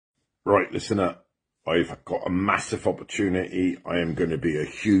Right, listen up. I've got a massive opportunity. I am going to be a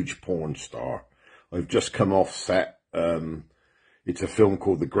huge porn star. I've just come off set. It's a film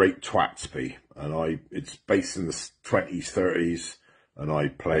called The Great Twatsby, and it's based in the 20s, 30s, and I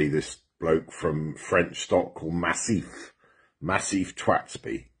play this bloke from French stock called Massif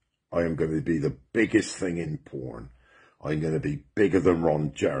Twatsby. I am going to be the biggest thing in porn. I'm going to be bigger than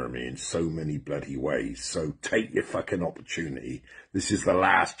Ron Jeremy in so many bloody ways. So take your fucking opportunity. This is the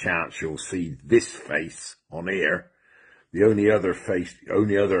last chance you'll see this face on air. The only other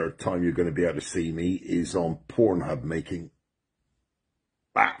time you're going to be able to see me is on Pornhub making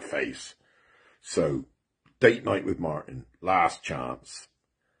that face. So date night with Martin, last chance.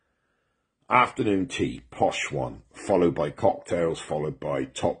 Afternoon tea, Posh one, followed by cocktails, followed by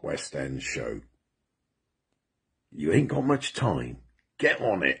top West End show. You ain't got much time. Get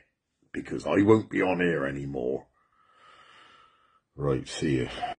on it, because I won't be on air anymore. Right, see you.